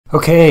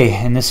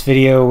Okay, in this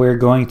video we're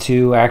going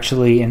to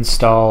actually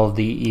install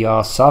the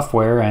Eos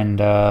software and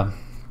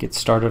get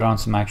started on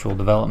some actual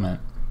development.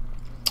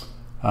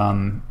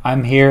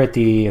 I'm here at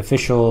the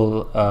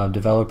official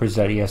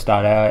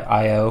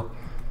developers.eos.io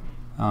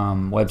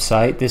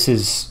website. This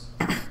is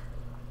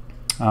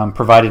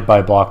provided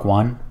by Block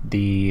 1.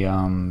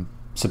 The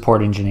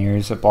support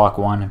engineers at Block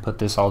 1 and put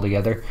this all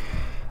together.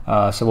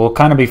 So we'll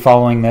kind of be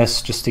following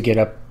this just to get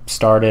up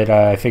started.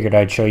 I figured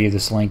I'd show you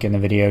this link in the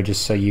video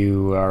just so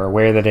you are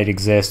aware that it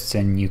exists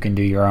and you can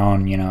do your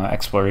own,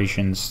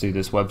 explorations through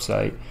this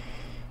website.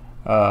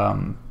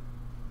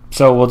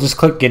 So we'll just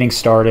click getting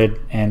started,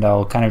 and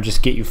I'll kind of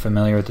just get you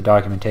familiar with the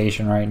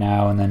documentation right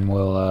now, and then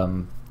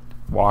we'll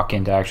walk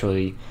into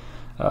actually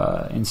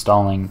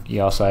installing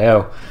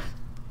EOSIO.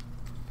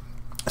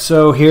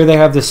 So here they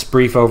have this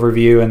brief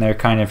overview, and they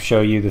kind of show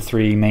you the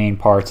three main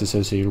parts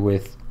associated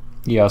with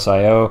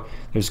EOSIO.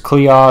 There's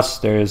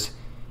Cleos, there's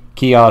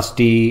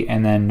KiosD,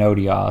 and then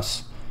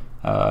NodeEos.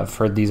 I've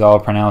heard these all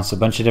pronounced a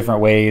bunch of different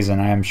ways,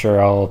 and I'm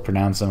sure I'll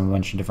pronounce them a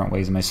bunch of different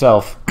ways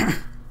myself.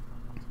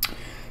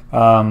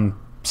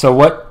 So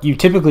what you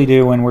typically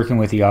do when working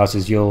with EOS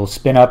is you'll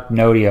spin up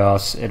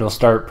NodeEos. It'll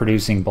start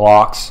producing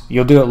blocks.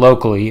 You'll do it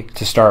locally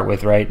to start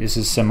with, right? This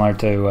is similar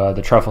to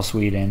the Truffle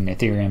suite in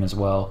Ethereum as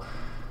well.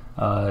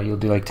 You'll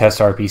do like test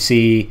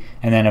RPC,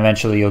 and then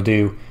eventually you'll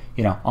do,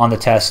 on the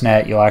test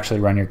net, you'll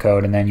actually run your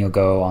code, and then you'll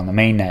go on the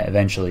main net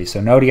eventually.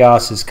 So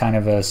NodeEos is kind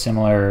of a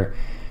similar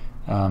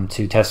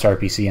to test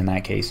RPC in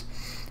that case.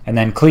 And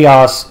then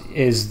Cleos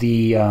is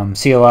the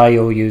CLI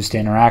you'll use to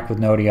interact with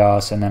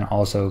NodeEos, and then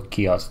also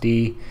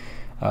KiosD.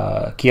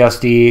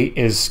 KiosD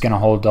is going to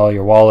hold all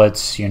your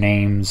wallets, your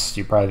names,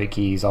 your private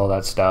keys, all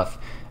that stuff.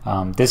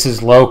 This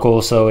is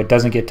local, so it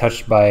doesn't get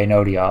touched by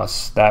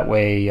NodeEos. That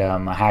way a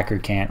hacker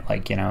can't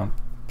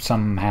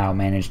somehow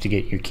manage to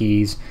get your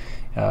keys.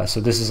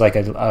 So this is like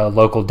a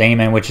local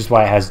daemon, which is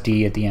why it has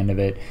D at the end of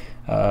it.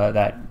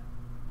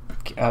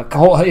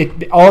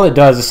 All it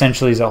does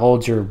essentially is it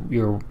holds your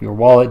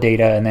wallet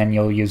data, and then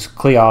you'll use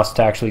Cleos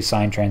to actually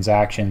sign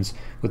transactions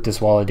with this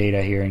wallet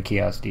data here in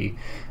KiosD.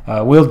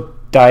 We'll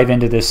dive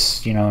into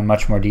this in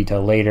much more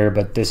detail later,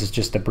 but this is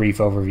just a brief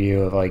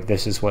overview of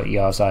this is what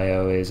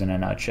EOSIO is in a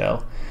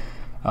nutshell.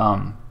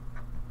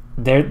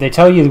 They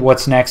tell you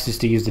what's next is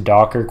to use the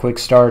Docker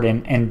Quickstart,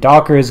 and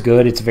Docker is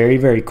good. It's very,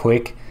 very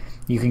quick.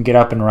 You can get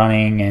up and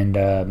running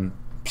and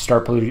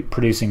start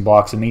producing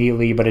blocks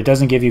immediately, but it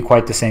doesn't give you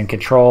quite the same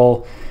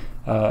control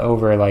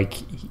over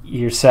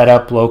your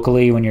setup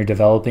locally when you're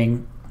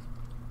developing.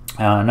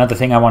 Another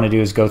thing I want to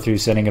do is go through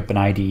setting up an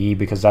IDE,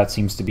 because that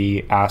seems to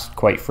be asked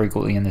quite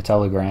frequently in the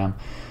Telegram.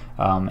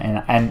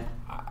 I'm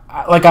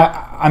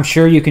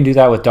sure you can do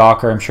that with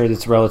Docker. I'm sure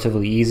that's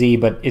relatively easy,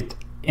 but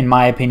in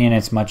my opinion,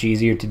 it's much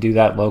easier to do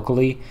that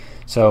locally.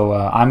 So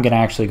I'm going to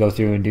actually go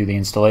through and do the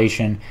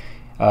installation.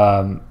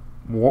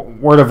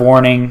 Word of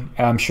warning,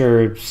 I'm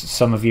sure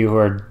some of you who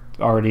are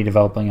already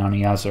developing on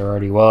EOS are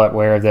already well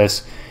aware of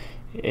this.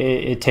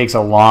 It takes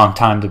a long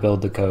time to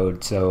build the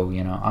code, so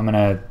I'm going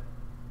to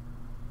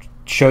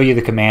show you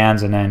the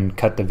commands and then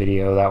cut the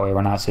video. That way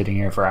we're not sitting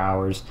here for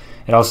hours.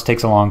 It also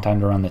takes a long time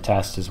to run the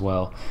test as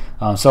well.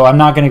 So I'm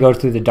not going to go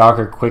through the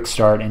Docker Quick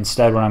Start.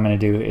 Instead, what I'm going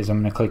to do is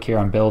I'm going to click here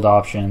on Build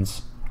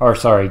Options,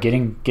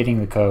 getting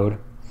the code.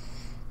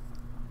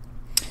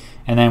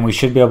 And then we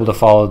should be able to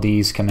follow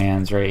these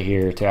commands right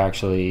here to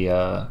actually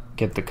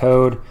get the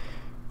code.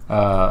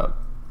 I've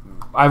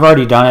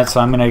already done it,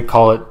 so I'm going to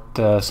call it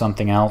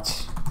something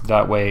else.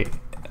 That way,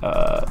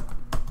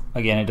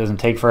 again, it doesn't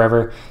take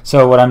forever.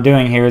 So what I'm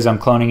doing here is I'm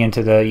cloning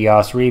into the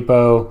EOS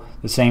repo,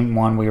 the same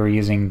one we were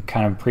using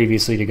kind of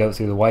previously to go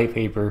through the white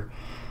paper.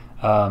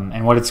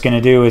 And what it's going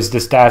to do is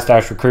this dash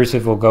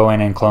recursive will go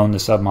in and clone the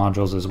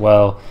submodules as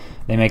well.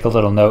 They make a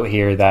little note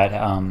here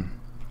that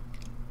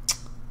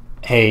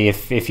hey,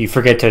 if you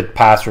forget to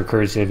pass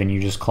recursive and you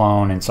just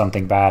clone and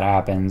something bad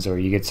happens, or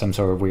you get some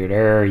sort of weird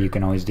error, you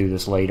can always do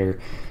this later,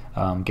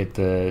 get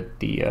the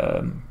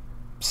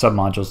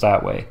submodules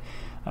that way.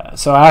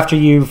 So after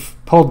you've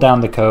pulled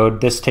down the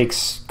code, this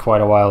takes quite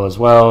a while as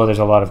well. There's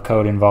a lot of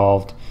code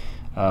involved,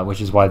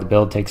 which is why the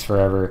build takes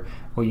forever.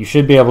 What you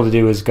should be able to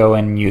do is go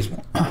in and use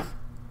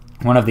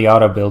one of the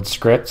auto build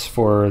scripts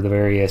for the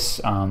various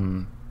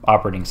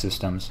operating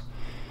systems.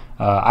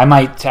 I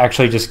might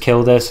actually just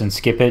kill this and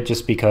skip it,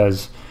 just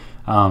because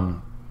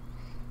I've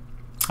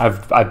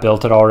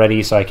built it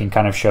already, so I can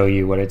kind of show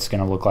you what it's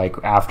going to look like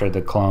after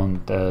the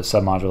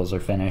submodules are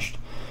finished.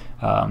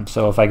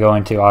 So if I go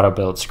into auto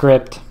build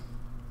script,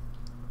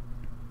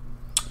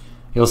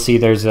 you'll see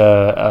there's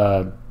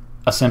a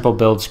simple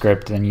build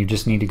script, and you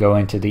just need to go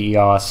into the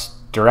EOS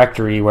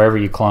directory wherever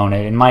you clone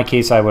it. In my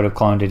case, I would have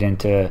cloned it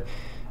into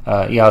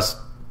EOS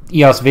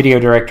video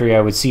directory.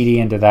 I would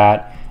cd into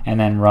that, and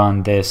then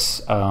run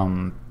this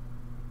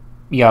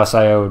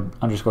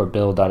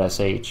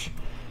EOSIO_build.sh,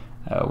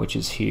 which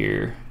is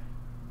here.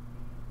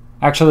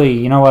 Actually,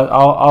 you know what?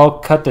 I'll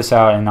cut this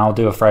out and I'll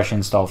do a fresh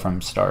install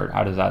from start.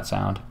 How does that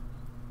sound?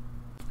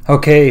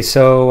 Okay,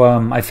 so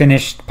I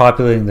finished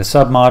populating the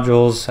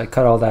submodules. I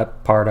cut all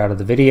that part out of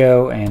the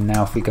video, and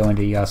now if we go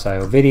into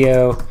EOSIO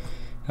video,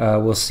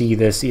 we'll see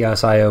this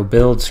EOSIO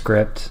build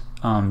script,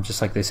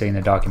 just like they say in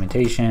the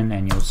documentation,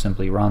 and you'll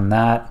simply run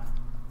that.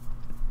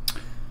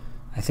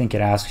 I think it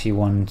asks you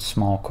one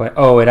small question.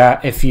 Oh,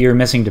 if you're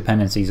missing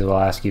dependencies, it will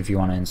ask you if you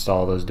want to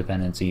install those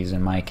dependencies.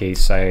 In my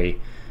case, I've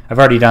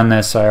already done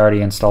this, so I already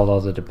installed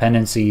all the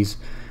dependencies.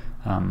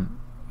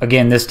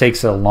 Again, this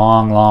takes a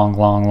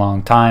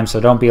long time,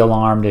 so don't be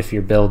alarmed if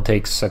your build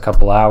takes a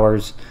couple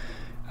hours.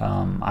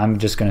 I'm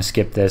just going to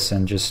skip this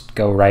and just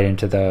go right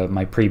into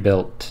my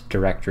pre-built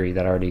directory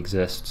that already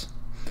exists.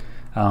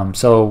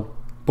 So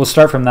we'll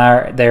start from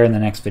there in the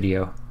next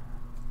video.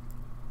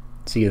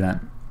 See you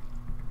then.